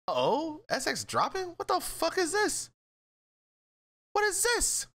Uh-oh, SX dropping? What the fuck is this? What is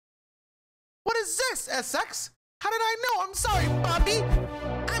this? What is this, SX? How did I know? I'm sorry, Bobby.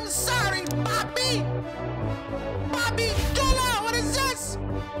 I'm sorry, Bobby. Bobby, chill out. What is this?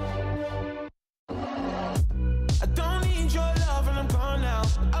 I don't need your love and I'm gone now.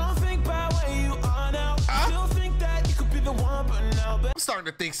 I don't think about where you are now. I still think that you could be the one, but now. I'm starting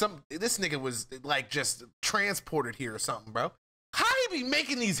to think this nigga was like just transported here or something, bro. How do you be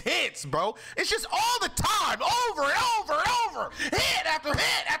making these hits, bro? It's just all the time, over and over and over. Hit after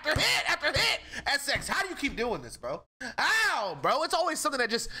hit after hit after hit. SX, how do you keep doing this, bro? Ow, bro. It's always something that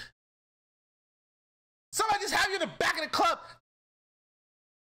just, somebody just have you in the back of the club.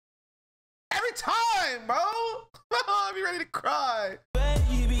 Every time, bro. I'll be ready to cry.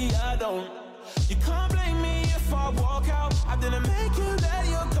 Baby, I don't. You can't blame me if I walk out. I didn't make you let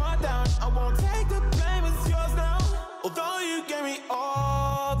your guard down. I won't take the blame, it's yours now. Although you gave me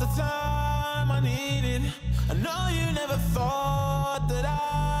all the time I needed, I know you never thought that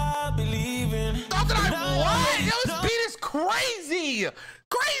I'd be leaving. Thought that I what? Yo, this beat is crazy.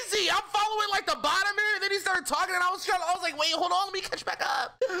 Crazy. I'm following like the bottom here, and then he started talking, and I was like, wait, hold on, let me catch back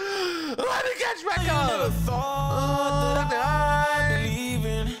up. Let me catch back up. Never thought that I'd be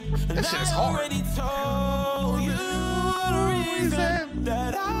leaving. This shit is hard. I already told you the reason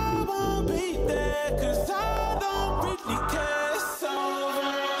that I won't be there, 'cause I don't really care. It's over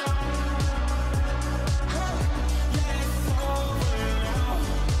now. Yeah, it's over now.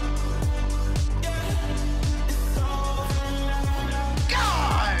 Yeah, it's over now.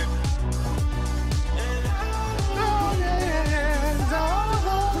 God. And I don't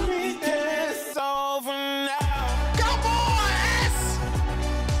really care. It's over now. Come on, S.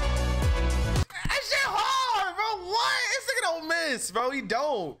 That shit hard, bro. What? This nigga don't miss, bro. He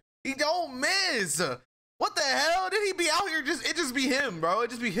don't miss. What the hell? Did he be out here it just be him, bro? It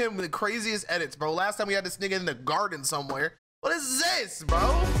just be him with the craziest edits, bro. Last time we had this nigga in the garden somewhere. What is this, bro?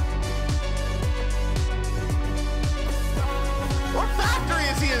 What factory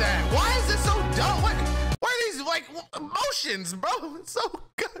is he in at? Why is this so dumb? What are these like emotions, bro? It's so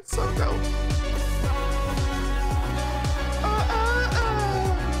good, so dope.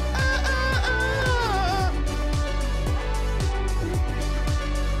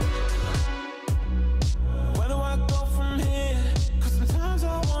 Where do I go from here? 'Cause sometimes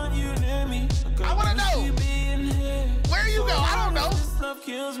I want you near me. I wanna know. Where you go? I don't know. This love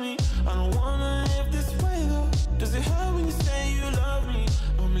kills me. I don't wanna live this way though. Does it hurt when you say you love me?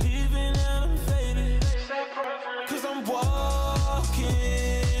 I'm leaving and I'm faded. 'Cause I'm walking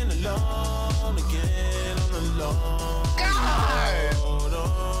alone again on the long road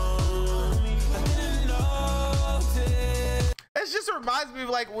on me. I didn't notice. It just reminds me of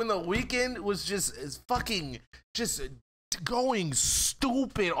like when The Weeknd was just fucking just going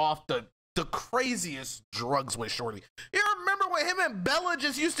stupid off the craziest drugs with Shorty. You remember when him and Bella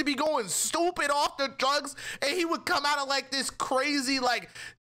just used to be going stupid off the drugs, and he would come out of like this crazy like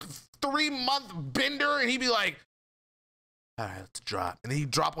 3-month bender, and he'd be like, all right, let's drop. And then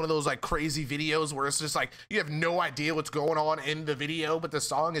he'd drop one of those like crazy videos where it's just like you have no idea what's going on in the video, but the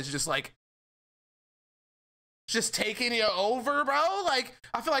song is just like just taking you over, bro. Like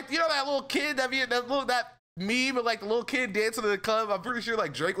I feel like, you know, that little kid that meme of like the little kid dancing in the club. I'm pretty sure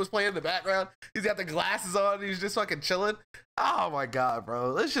like Drake was playing in the background. He's got the glasses on and he's just fucking chilling. Oh my god,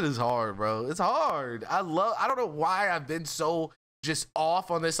 bro, this shit is hard, bro. It's hard. I don't know why I've been so just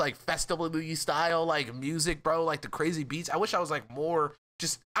off on this like festival-y style like music, bro. Like the crazy beats. I wish I was like more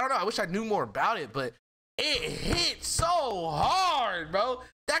just, I don't know, I wish I knew more about it, but it hit so hard, bro.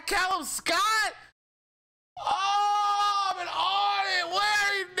 That Callum Scott, oh, I've been on it. Where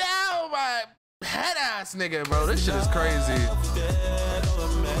are you now, my head ass nigga, bro? This shit is crazy.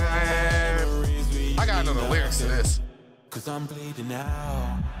 Man, I gotta know the lyrics to this. 'Cause I'm bleeding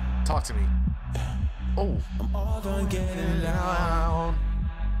now. Talk to me. Oh, I'm all done getting loud.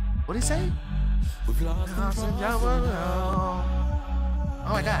 what'd he say? We've lost control. Oh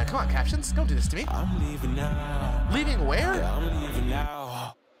my god, come on, captions. Don't do this to me. I'm leaving now. Leaving where? Yeah, I'm leaving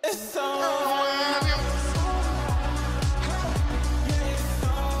now. It's over.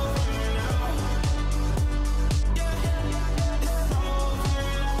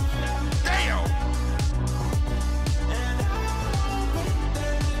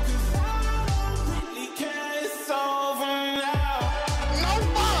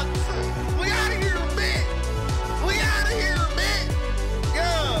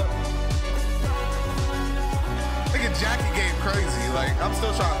 I'm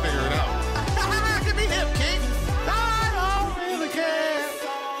still trying to figure it out. Give me him, King. I don't really care.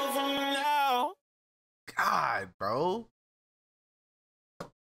 God, bro.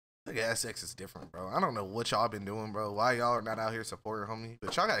 Like SX is different, bro. I don't know what y'all been doing, bro. Why y'all are not out here supporting homie,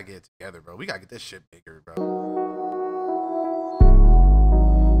 but y'all gotta get it together, bro. We gotta get this shit bigger, bro.